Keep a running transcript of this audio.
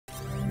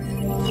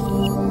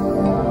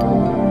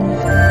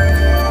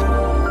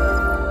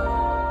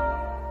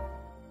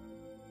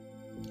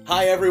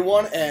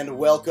everyone, and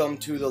welcome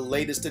to the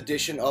latest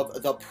edition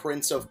of The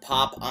Prince of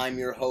Pop. I'm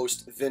your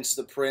host, Vince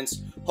the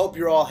Prince. Hope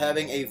you're all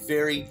having a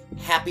very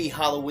happy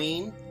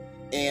Halloween,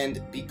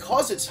 and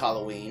because it's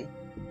Halloween,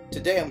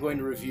 today I'm going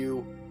to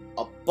review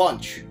a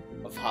bunch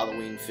of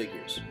Halloween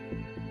figures.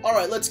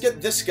 Alright, let's get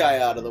this guy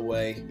out of the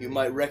way. You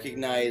might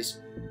recognize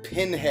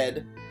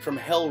Pinhead from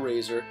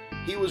Hellraiser.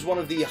 He was one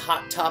of the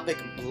Hot Topic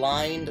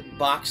blind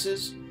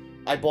boxes.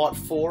 I bought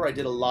 4. I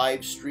did a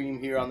live stream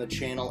here on the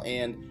channel,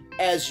 and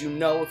as you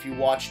know, if you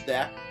watched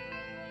that,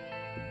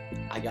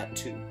 I got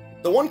 2.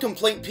 The one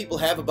complaint people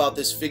have about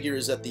this figure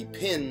is that the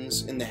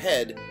pins in the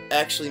head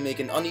actually make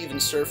an uneven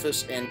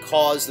surface and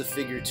cause the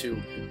figure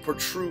to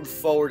protrude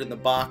forward in the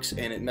box,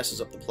 and it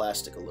messes up the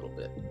plastic a little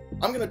bit.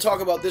 I'm going to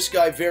talk about this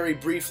guy very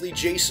briefly,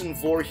 Jason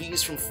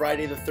Voorhees from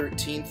Friday the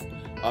 13th.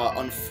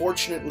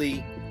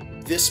 Unfortunately,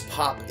 this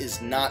pop is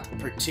not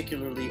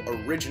particularly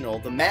original.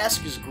 The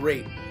mask is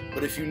great,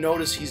 but if you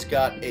notice he's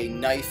got a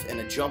knife and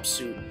a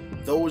jumpsuit,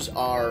 those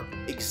are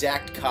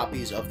exact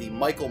copies of the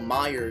Michael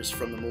Myers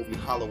from the movie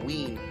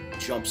Halloween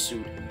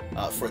jumpsuit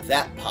for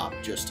that pop,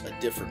 just a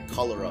different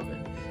color of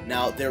it.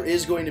 Now, there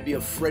is going to be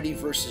a Freddy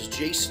vs.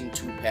 Jason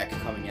 2-pack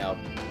coming out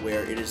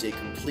where it is a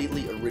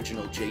completely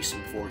original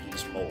Jason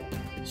Voorhees mold.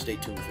 Stay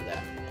tuned for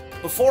that.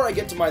 Before I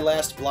get to my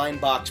last blind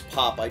box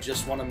pop, I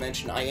just want to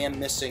mention I am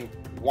missing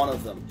one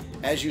of them.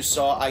 As you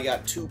saw, I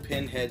got 2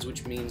 pinheads,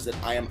 which means that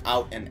I am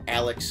out an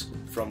Alex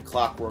from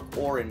Clockwork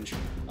Orange.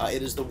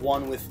 It is the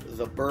one with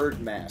the bird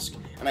mask.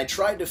 And I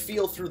tried to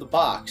feel through the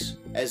box,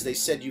 as they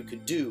said you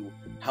could do.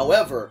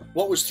 However,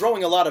 what was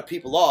throwing a lot of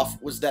people off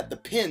was that the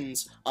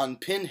pins on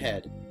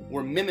Pinhead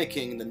were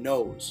mimicking the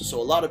nose. So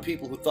a lot of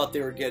people who thought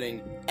they were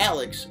getting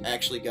Alex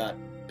actually got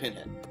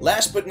Pinhead.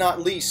 Last but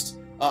not least,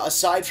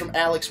 aside from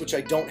Alex, which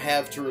I don't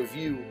have to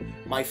review,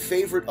 my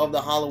favorite of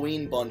the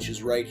Halloween bunch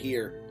is right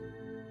here.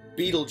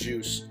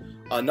 Beetlejuice,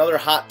 another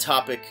Hot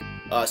Topic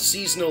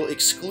seasonal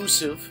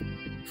exclusive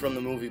from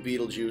the movie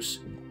Beetlejuice.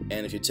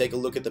 And if you take a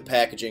look at the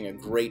packaging, a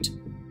great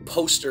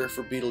poster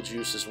for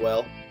Beetlejuice as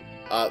well.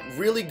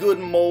 Really good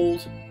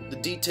mold. The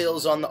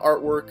details on the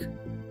artwork,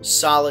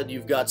 solid.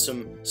 You've got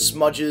some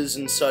smudges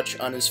and such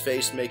on his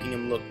face, making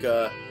him look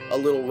a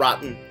little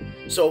rotten.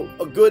 So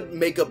a good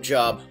makeup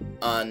job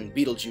on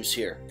Beetlejuice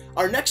here.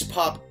 Our next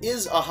pop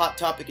is a Hot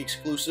Topic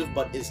exclusive,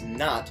 but is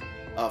not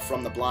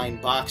from the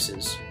blind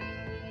boxes.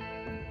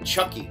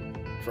 Chucky,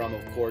 from,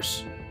 of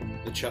course,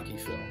 the Chucky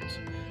films.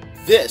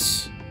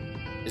 This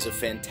is a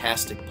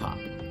fantastic pop.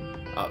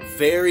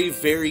 Very,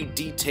 very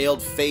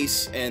detailed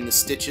face and the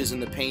stitches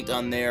and the paint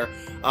on there,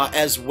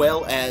 as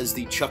well as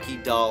the Chucky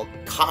doll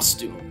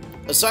costume.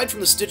 Aside from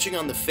the stitching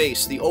on the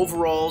face, the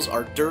overalls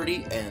are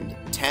dirty and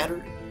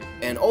tattered,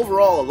 and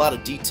overall a lot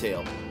of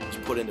detail was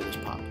put into this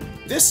pop.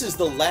 This is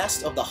the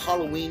last of the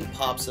Halloween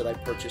pops that I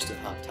purchased at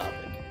Hot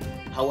Topic.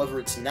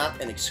 However, it's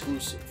not an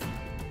exclusive.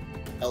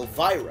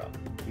 Elvira,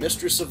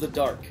 Mistress of the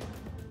Dark.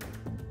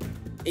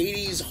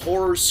 80s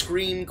horror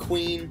scream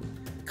queen,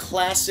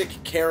 classic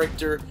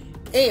character,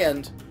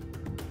 and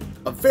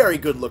a very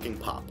good looking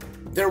pop.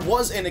 There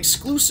was an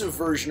exclusive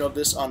version of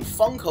this on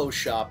Funko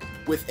Shop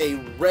with a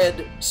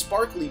red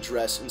sparkly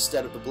dress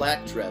instead of the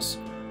black dress.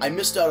 I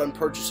missed out on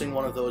purchasing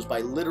one of those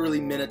by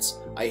literally minutes.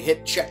 I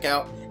hit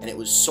checkout and it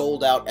was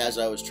sold out as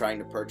I was trying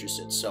to purchase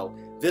it. So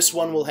this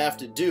one will have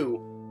to do,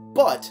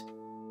 but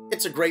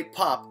it's a great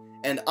pop,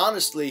 and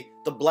honestly,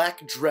 the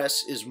black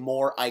dress is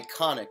more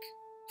iconic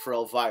for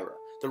Elvira.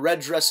 The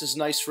red dress is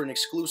nice for an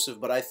exclusive,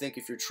 but I think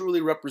if you're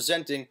truly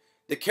representing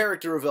the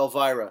character of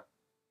Elvira,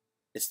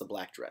 it's the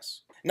black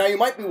dress. Now you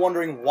might be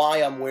wondering why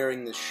I'm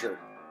wearing this shirt.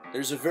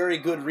 There's a very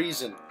good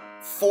reason.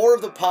 4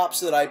 of the pops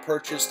that I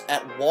purchased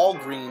at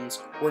Walgreens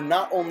were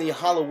not only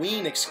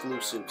Halloween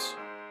exclusives,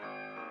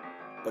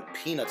 but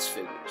Peanuts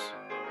figures.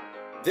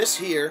 This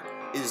here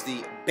is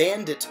the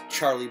Bandit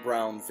Charlie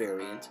Brown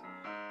variant,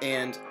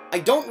 and I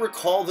don't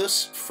recall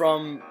this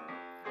from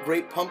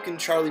Great Pumpkin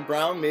Charlie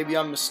Brown. Maybe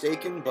I'm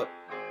mistaken, but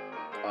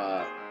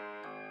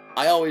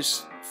I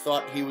always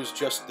thought he was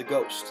just the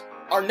ghost.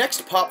 Our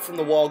next pop from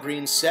the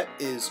Walgreens set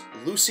is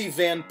Lucy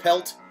Van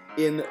Pelt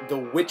in the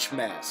witch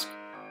mask.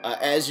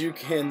 As you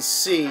can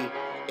see,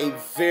 a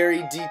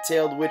very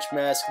detailed witch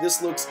mask.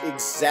 This looks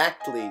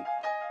exactly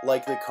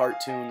like the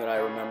cartoon that I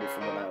remember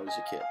from when I was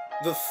a kid.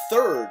 The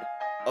third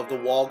of the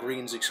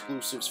Walgreens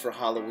exclusives for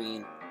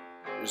Halloween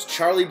was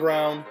Charlie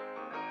Brown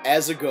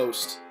as a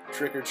ghost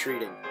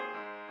trick-or-treating.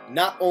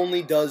 Not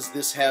only does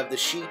this have the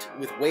sheet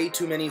with way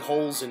too many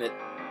holes in it,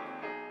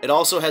 it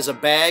also has a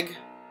bag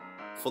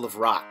full of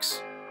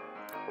rocks.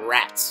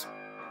 Rats.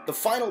 The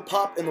final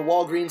pop in the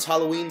Walgreens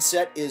Halloween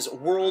set is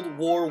World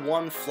War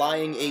I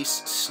Flying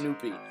Ace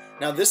Snoopy.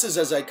 Now this is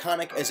as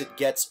iconic as it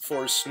gets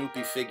for a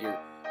Snoopy figure.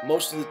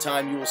 Most of the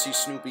time you will see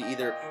Snoopy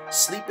either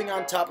sleeping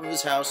on top of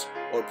his house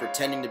or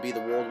pretending to be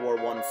the World War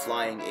I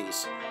Flying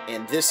Ace.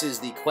 And this is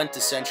the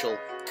quintessential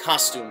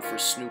costume for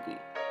Snoopy.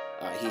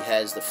 He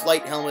has the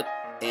flight helmet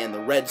and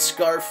the red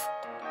scarf,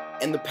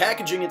 and the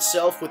packaging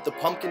itself with the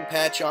pumpkin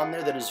patch on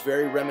there that is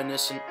very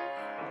reminiscent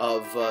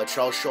of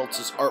Charles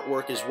Schultz's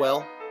artwork as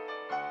well.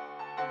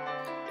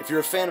 If you're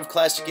a fan of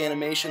classic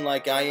animation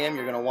like I am,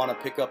 you're going to want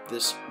to pick up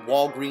this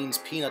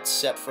Walgreens Peanuts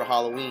set for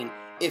Halloween,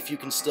 if you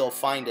can still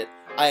find it.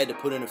 I had to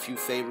put in a few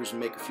favors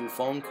and make a few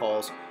phone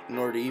calls in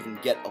order to even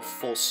get a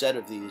full set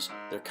of these.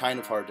 They're kind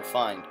of hard to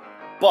find.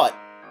 But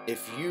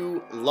if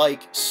you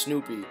like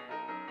Snoopy,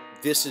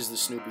 this is the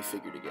Snoopy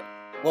figure to get.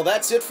 Well,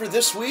 that's it for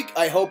this week.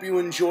 I hope you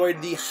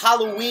enjoyed the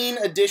Halloween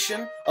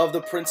edition of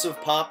The Prince of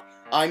Pop.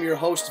 I'm your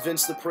host,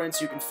 Vince the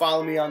Prince. You can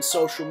follow me on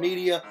social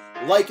media,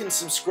 like and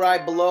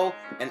subscribe below,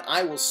 and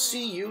I will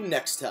see you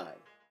next time.